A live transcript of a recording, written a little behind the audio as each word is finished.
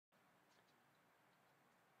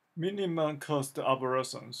Minimum cost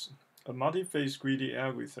arborescence, a multi-phase greedy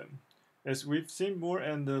algorithm. As we've seen more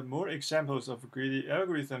and more examples of greedy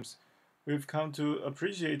algorithms, we've come to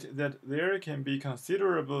appreciate that there can be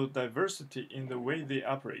considerable diversity in the way they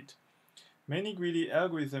operate. Many greedy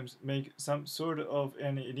algorithms make some sort of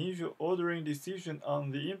an initial ordering decision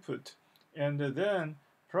on the input and then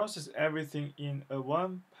process everything in a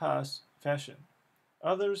one-pass fashion.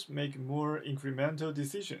 Others make more incremental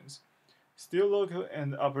decisions, still local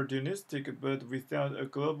and opportunistic but without a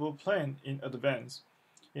global plan in advance.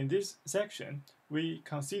 In this section, we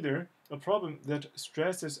consider a problem that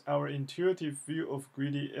stresses our intuitive view of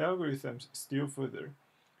greedy algorithms still further.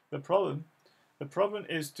 The problem the problem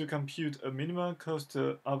is to compute a minimum cost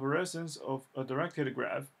arborescence of a directed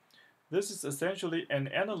graph. This is essentially an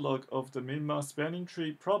analog of the minimum spanning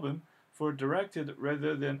tree problem for directed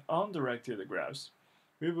rather than undirected graphs.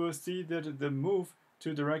 We will see that the move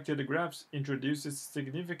to directed graphs introduces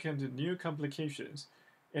significant new complications.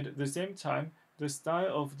 At the same time, the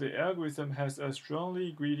style of the algorithm has a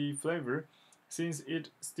strongly greedy flavor since it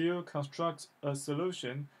still constructs a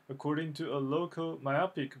solution according to a local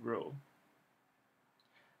myopic rule.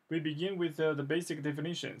 We begin with the basic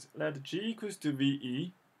definitions. Let G equals to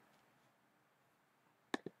VE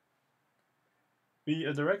be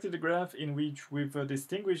a directed graph in which we've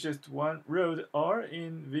distinguished one road R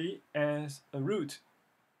in V as a root.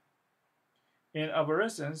 An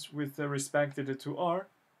arborescence with respect to R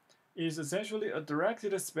is essentially a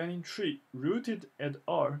directed spanning tree rooted at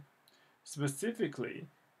R. Specifically,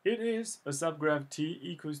 it is a subgraph T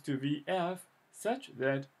equals to VF such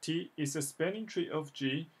that T is a spanning tree of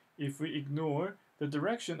G if we ignore the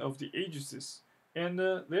direction of the edges, and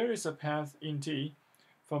there is a path in T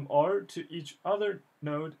from R to each other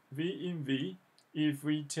node V in V if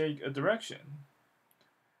we take a direction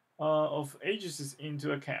of edges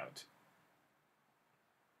into account.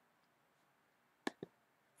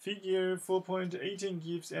 Figure 4.18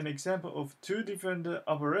 gives an example of two different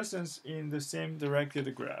arborescences in the same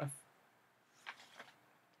directed graph.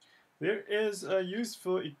 There is a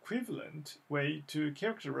useful equivalent way to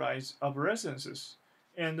characterize arborescences,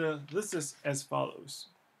 and this is as follows.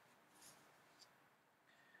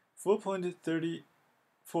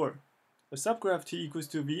 4.34. A subgraph T equals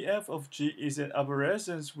to Vf of G is an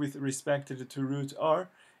arborescence with respect to root R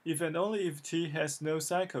if and only if T has no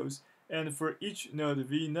cycles, and for each node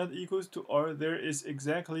V not equals to R there is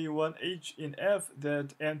exactly one H in F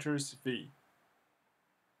that enters V.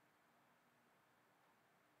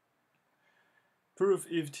 Proof: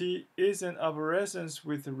 if T is an arborescence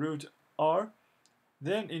with root R,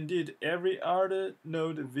 then indeed every other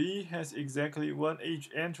node V has exactly one H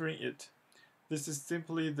entering it. This is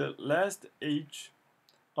simply the last H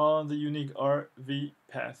on the unique RV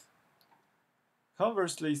path.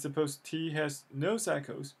 Conversely, suppose T has no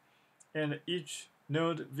cycles, and each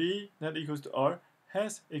node V not equals to R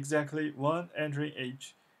has exactly one entering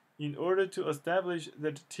H. In order to establish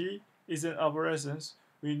that T is an arborescence,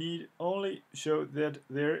 we need only show that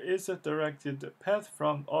there is a directed path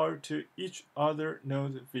from R to each other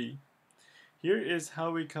node V. Here is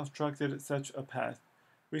how we constructed such a path.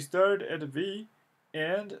 We start at V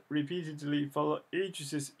and repeatedly follow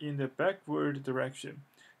edges in the backward direction.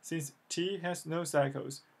 Since T has no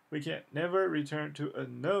cycles, we can never return to a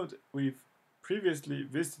node we've previously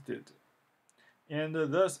visited, and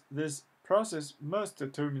thus this process must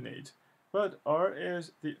terminate. But R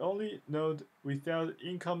is the only node without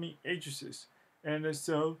incoming edges, and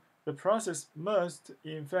so the process must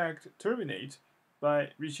in fact terminate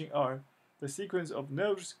by reaching R. The sequence of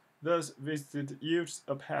nodes thus visited yields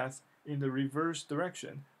a path in the reverse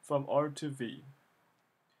direction from R to V.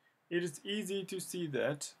 It is easy to see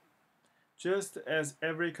that, just as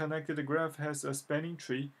every connected graph has a spanning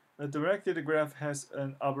tree, a directed graph has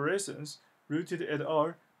an arborescence rooted at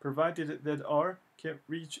R, provided that R can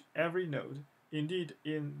reach every node. Indeed,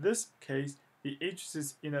 in this case, the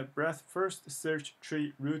edges in a breadth-first search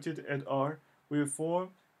tree rooted at R will form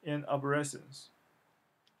an arborescence.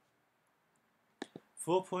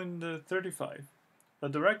 4.35. A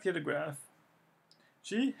directed graph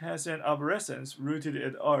G has an arborescence rooted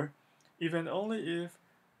at R if and only if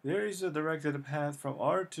there is a directed path from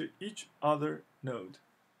R to each other node.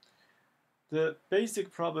 The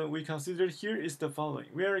basic problem we consider here is the following.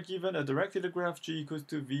 We are given a directed graph G equals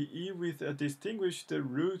to VE with a distinguished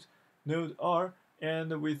root node R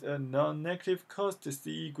and with a non-negative cost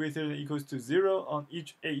C greater than or equals to 0 on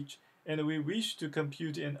each H, and we wish to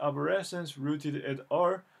compute an arborescence rooted at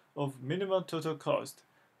R of minimum total cost.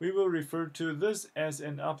 We will refer to this as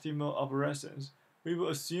an optimal arborescence. We will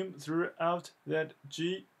assume throughout that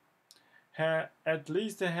G at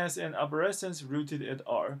least has an arborescence rooted at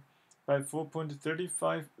R. By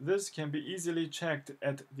 4.35, this can be easily checked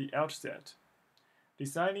at the outset.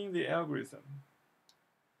 Designing the algorithm.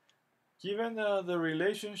 Given the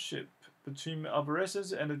relationship between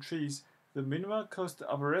arborescence and trees, the minimal cost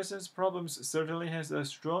arborescence problems certainly has a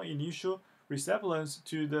strong initial resemblance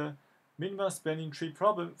to the minimal spanning tree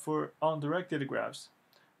problem for undirected graphs.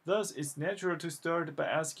 Thus, it's natural to start by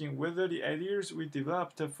asking whether the ideas we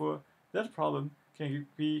developed for that problem can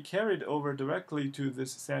be carried over directly to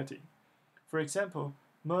this setting. For example,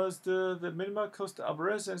 must the minimal cost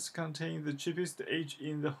arborescence contain the cheapest edge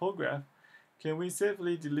in the whole graph? Can we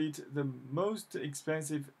safely delete the most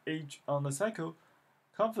expensive edge on the cycle,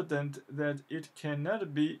 confident that it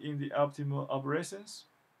cannot be in the optimal arborescence?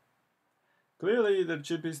 Clearly, the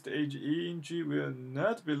cheapest edge E in G will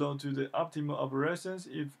not belong to the optimal arborescence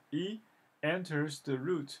if E enters the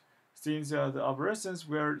root, since the arborescence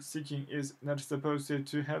we're seeking is not supposed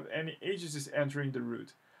to have any edges entering the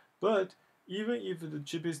root. But even if the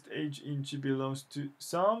cheapest edge in G belongs to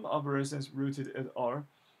some arborescence rooted at R,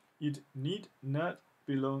 it need not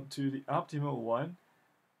belong to the optimal one,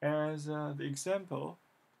 as the example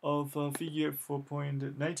of figure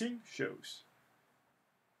 4.19 shows.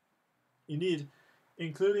 Indeed,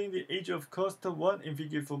 including the edge of cost 1 in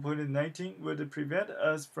figure 4.19 would prevent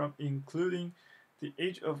us from including the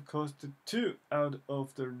edge of cost 2 out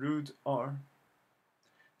of the root R,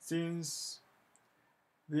 since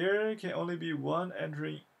there can only be one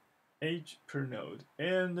entering edge per node,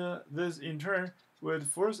 and this in turn would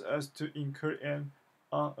force us to incur an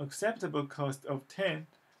unacceptable cost of 10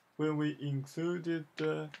 when we included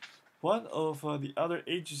one of the other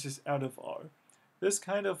edges out of R. This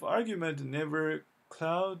kind of argument never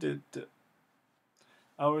clouded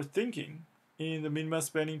our thinking in the minimal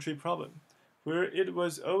spanning tree problem, where it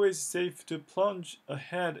was always safe to plunge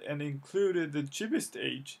ahead and include the cheapest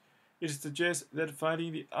edge. It suggests that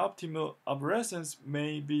finding the optimal arborescence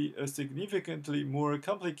may be a significantly more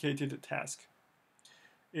complicated task.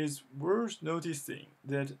 It is worth noticing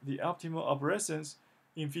that the optimal arborescence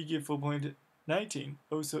in figure 4.19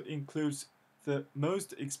 also includes the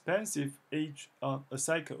most expensive edge on a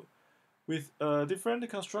cycle. With a different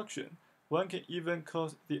construction, one can even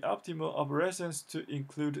cause the optimal arborescence to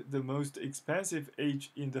include the most expensive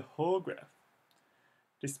edge in the whole graph.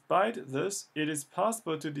 Despite this, it is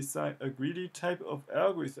possible to design a greedy type of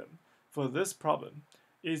algorithm for this problem.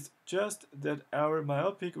 It's just that our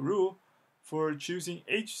myopic rule for choosing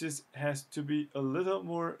edges has to be a little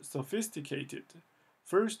more sophisticated.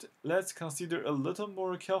 First, let's consider a little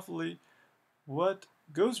more carefully what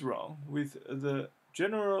goes wrong with the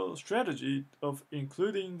general strategy of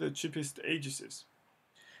including the cheapest edges.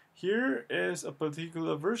 Here is a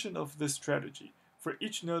particular version of this strategy. For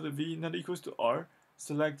each node v not equals to r,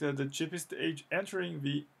 select the cheapest edge entering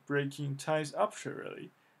v, breaking ties arbitrarily,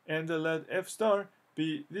 and let f star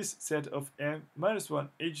be this set of n minus 1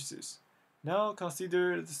 edges. Now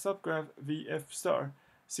consider the subgraph vf star,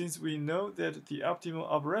 since we know that the optimal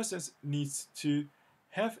arborescence needs to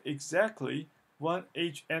have exactly one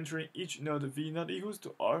edge entering each node v not equals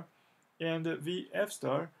to r, and vf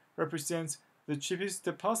star represents the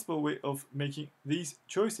cheapest possible way of making these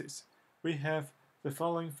choices. We have the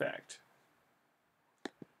following fact.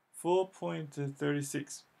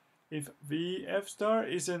 4.36. If vf star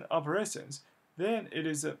is an arborescence, then it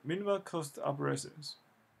is a minimal cost arborescence.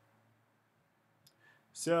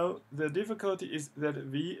 So the difficulty is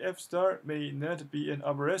that vf star may not be an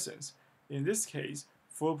arborescence. In this case,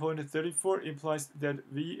 4.34 implies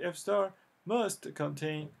that vf star must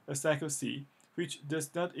contain a cycle C, which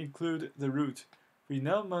does not include the root. We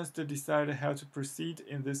now must decide how to proceed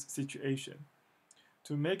in this situation.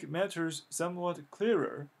 To make matters somewhat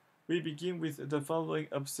clearer, we begin with the following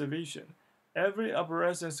observation. Every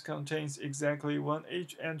arborescence contains exactly one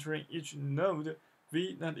edge entering each node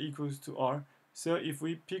v not equals to r. So if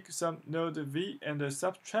we pick some node v and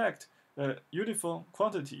subtract a uniform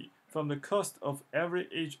quantity from the cost of every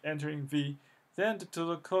edge entering v, then the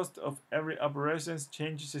total cost of every arborescence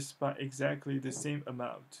changes by exactly the same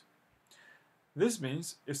amount. This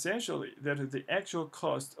means, essentially, that the actual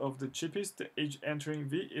cost of the cheapest edge entering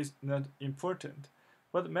v is not important.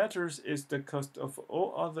 What matters is the cost of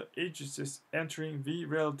all other edges entering v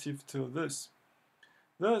relative to this.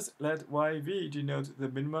 Thus, let yv denote the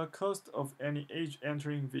minimal cost of any edge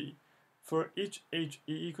entering v. For each edge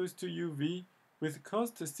e equals to uv, with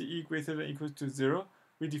cost ce greater than or equal to 0,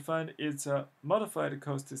 we define its modified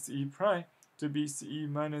cost ce prime to be ce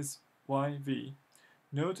minus yv.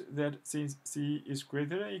 Note that since ce is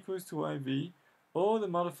greater than or equals to yv, all the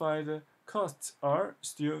modified costs are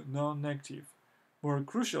still non-negative. More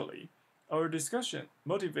crucially, Our discussion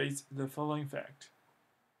motivates the following fact.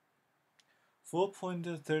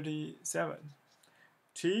 4.37.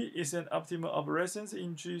 T is an optimal arborescence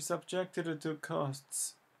in G subjected to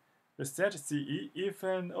costs. The set CE if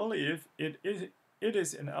and only if it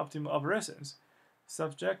is an optimal arborescence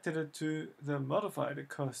subjected to the modified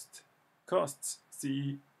costs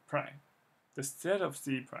CE prime, the set of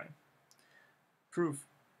CE prime. Proof.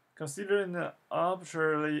 Consider an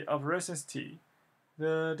arbitrary arborescence T.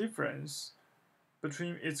 The difference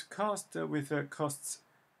between its cost with the costs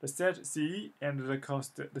the set C and the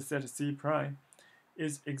cost the set C prime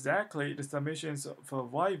is exactly the summations for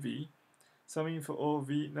YV, summing for all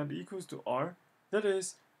V not equals to R, that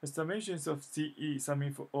is, the summations of CE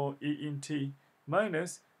summing for all E in T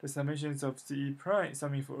minus the summations of CE prime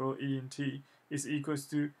summing for all E in T is equals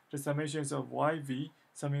to the summations of YV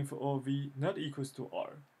summing for all V not equals to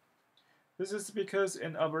R. This is because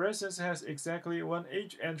an arborescence has exactly one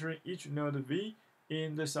edge entering each node V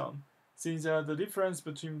in the sum. Since the difference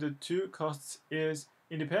between the two costs is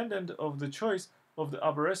independent of the choice of the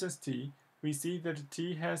arborescence T, we see that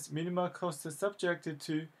T has minimal cost subjected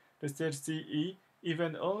to the set CE if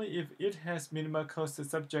and only if it has minimal cost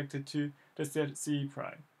subjected to the set C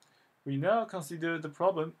prime. We now consider the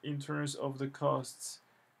problem in terms of the costs,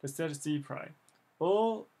 the set C prime.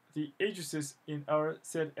 All the edges in our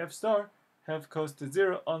set F star have cost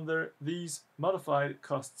 0 under these modified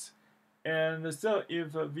costs. And so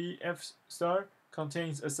if Vf star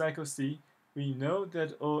contains a cycle C, we know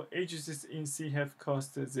that all edges in C have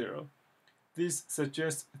cost 0. This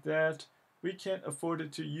suggests that we can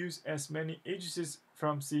afford to use as many edges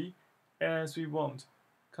from C as we want,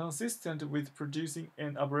 consistent with producing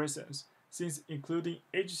an arborescence, since including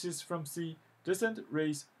edges from C doesn't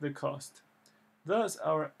raise the cost. Thus,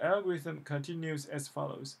 our algorithm continues as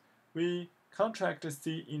follows. We contract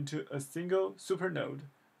C into a single supernode,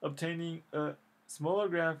 obtaining a smaller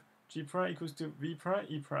graph G prime equals to V prime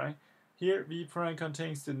E prime. Here V prime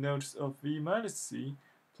contains the nodes of V minus C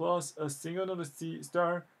plus a single node C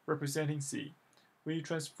star representing C. We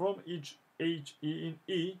transform each H E in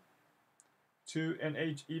E to an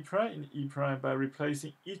H E prime in E prime by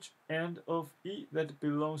replacing each end of E that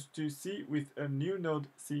belongs to C with a new node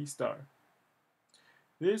C star.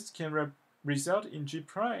 This can result in G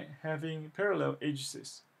prime having parallel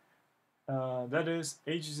edges. That is,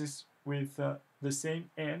 edges with the same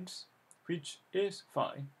ends, which is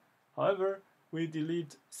fine. However, we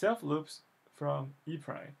delete self-loops from E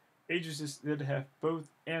prime, edges that have both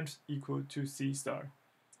ends equal to C star.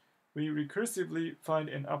 We recursively find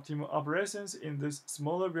an optimal arborescence in this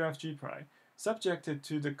smaller graph G prime, subjected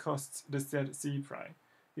to the costs the set C prime.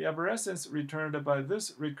 The arborescence returned by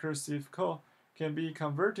this recursive call can be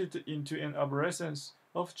converted into an arborescence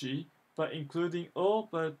of G by including all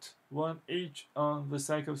but one edge on the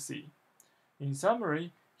cycle C. In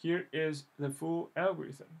summary, here is the full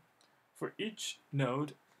algorithm. For each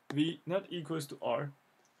node V not equals to R,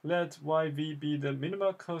 let YV be the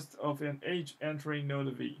minimal cost of an edge entering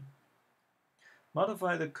node V.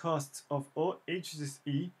 Modify the costs of all edges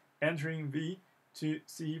E entering V to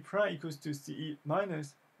CE prime equals to CE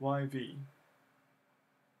minus YV.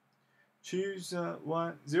 Choose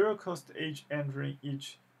one zero-cost edge entering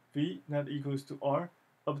each V not equals to R,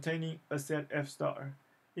 obtaining a set F star.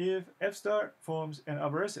 If F star forms an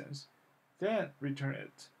arborescence, then return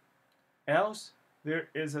it. Else, there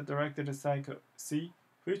is a directed cycle C,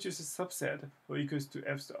 which is a subset or equals to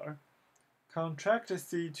F star. Contract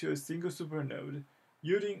C to a single supernode,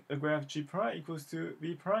 yielding a graph G prime equals to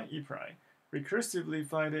V prime E prime. Recursively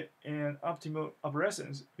find an optimal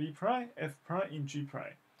arborescence V prime F prime in G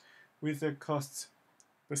prime, with the costs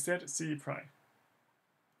the set C prime.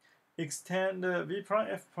 Extend V prime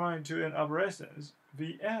F prime to an arborescence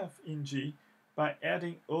Vf in G by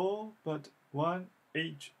adding all but one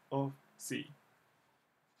edge of C.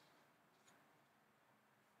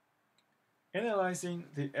 Analyzing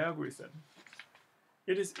the algorithm.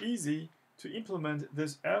 It is easy to implement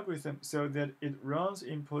this algorithm so that it runs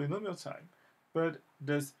in polynomial time, but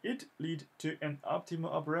does it lead to an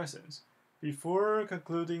optimal arborescence? Before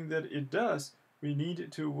concluding that it does, we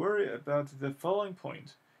need to worry about the following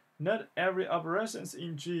point. Not every arborescence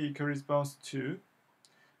in G corresponds to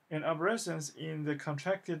an arborescence in the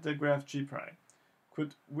contracted graph G prime.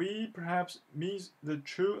 Could we perhaps miss the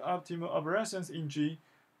true optimal arborescence in G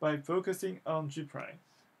by focusing on G prime?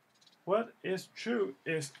 What is true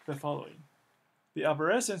is the following. The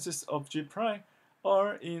arborescences of G prime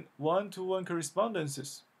are in one-to-one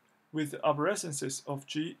correspondences with the arborescences of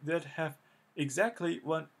G that have exactly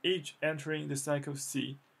one edge entering the cycle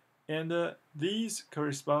C, and these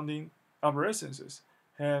corresponding arborescences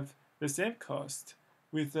have the same cost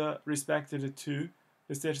with respect to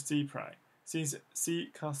the set C prime, since C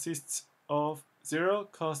consists of zero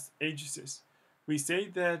cost agencies. We say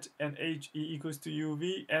that an edge E equals to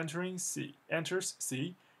UV enters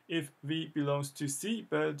C if V belongs to C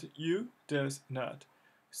but U does not.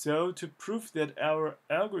 So to prove that our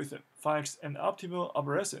algorithm finds an optimal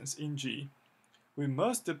arborescence in G, we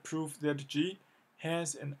must prove that G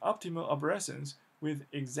has an optimal arborescence with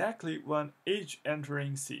exactly one edge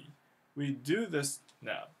entering C. We do this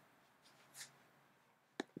now.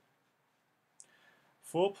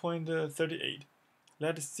 4.38.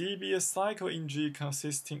 Let C be a cycle in G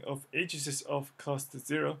consisting of edges of cost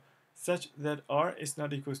 0 such that R is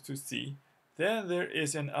not equal to C. Then there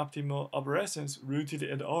is an optimal arborescence rooted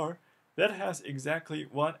at R that has exactly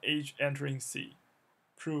one edge entering C.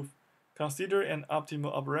 Proof. Consider an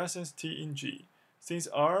optimal arborescence T in G. Since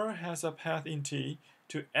R has a path in T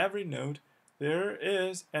to every node, there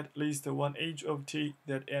is at least one edge of T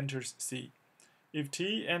that enters C. If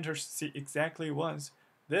T enters C exactly once,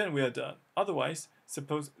 then we are done. Otherwise,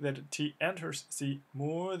 suppose that T enters C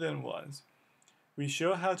more than once. We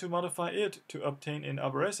show how to modify it to obtain an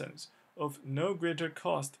arborescence of no greater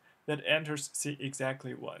cost that enters C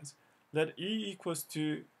exactly once. Let E equals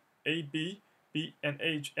to AB be an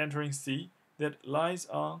edge entering C that lies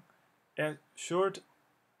on as short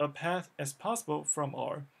a path as possible from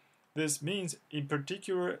R. This means in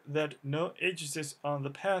particular that no edges on the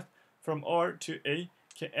path from R to A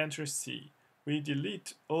can enter C. We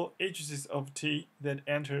delete all edges of T that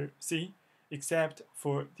enter C except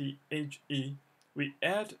for the edge E. We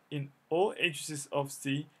add in all edges of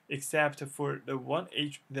C except for the one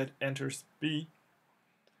edge that enters B.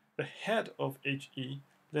 The head of HE,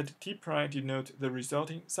 let T' denote the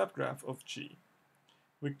resulting subgraph of G.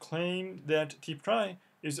 We claim that T'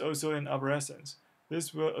 is also an arborescence.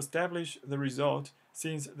 This will establish the result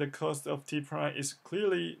since the cost of T' is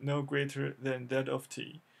clearly no greater than that of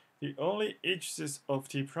T. The only edges of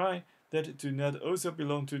T' that do not also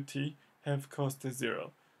belong to T have cost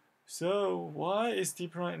 0. So why is T'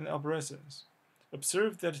 an arborescence?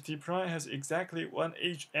 Observe that T' has exactly one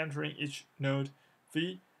edge entering each node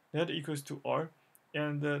V that equals to R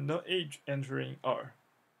and no edge entering R.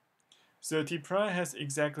 So T' has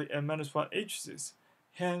exactly n-1 edges.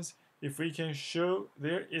 Hence, if we can show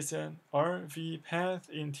there is an RV path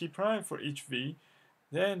in T' for each V,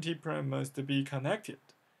 then T' must be connected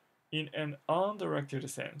in an undirected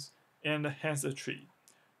sense, and hence a tree.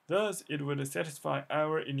 Thus, it would satisfy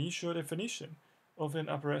our initial definition of an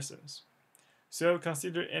arborescence. So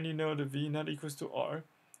consider any node V not equals to R.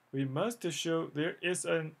 We must show there is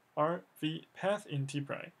an RV path in T'.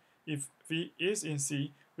 If V is in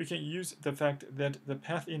C, we can use the fact that the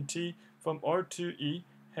path in T from R to E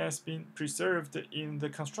has been preserved in the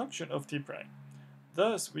construction of T'.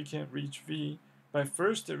 Thus, we can reach V by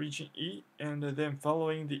first reaching E and then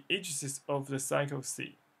following the edges of the cycle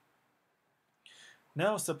C.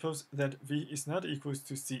 Now suppose that V is not equal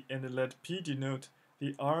to C and let P denote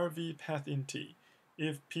the RV path in T.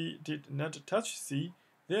 If P did not touch C,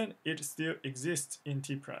 then it still exists in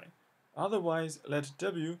T'. Otherwise, let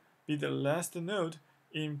W be the last node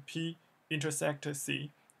in P intersect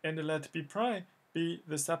C, and let P' be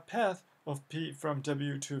the subpath of P from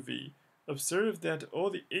W to V. Observe that all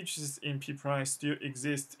the edges in P' still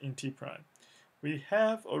exist in T'. We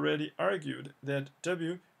have already argued that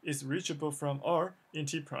W is reachable from R in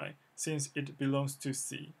T' since it belongs to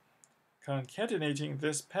C. Concatenating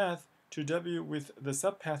this path to W with the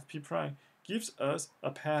subpath P' gives us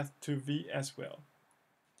a path to V as well.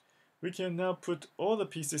 We can now put all the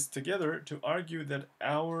pieces together to argue that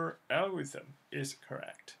our algorithm is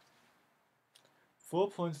correct.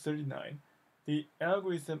 4.39. The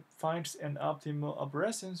algorithm finds an optimal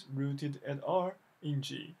arborescence rooted at R in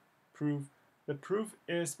G. Proof. The proof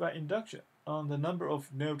is by induction on the number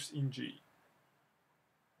of nodes in G.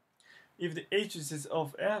 If the edges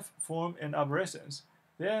of F form an arborescence,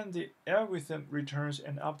 then the algorithm returns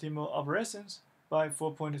an optimal arborescence by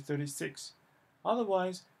 4.36.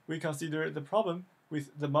 Otherwise, we consider the problem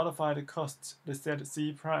with the modified costs, the set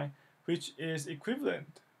C', which is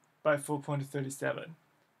equivalent by 4.37.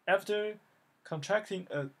 After contracting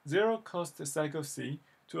a zero-cost cycle C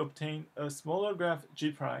to obtain a smaller graph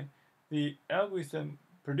G', the algorithm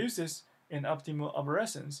produces an optimal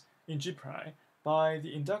arborescence in G' by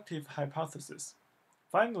the inductive hypothesis.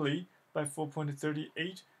 Finally, by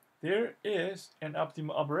 4.38, there is an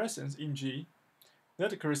optimal arborescence in G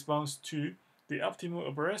that corresponds to the optimal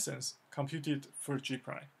arborescence computed for G'.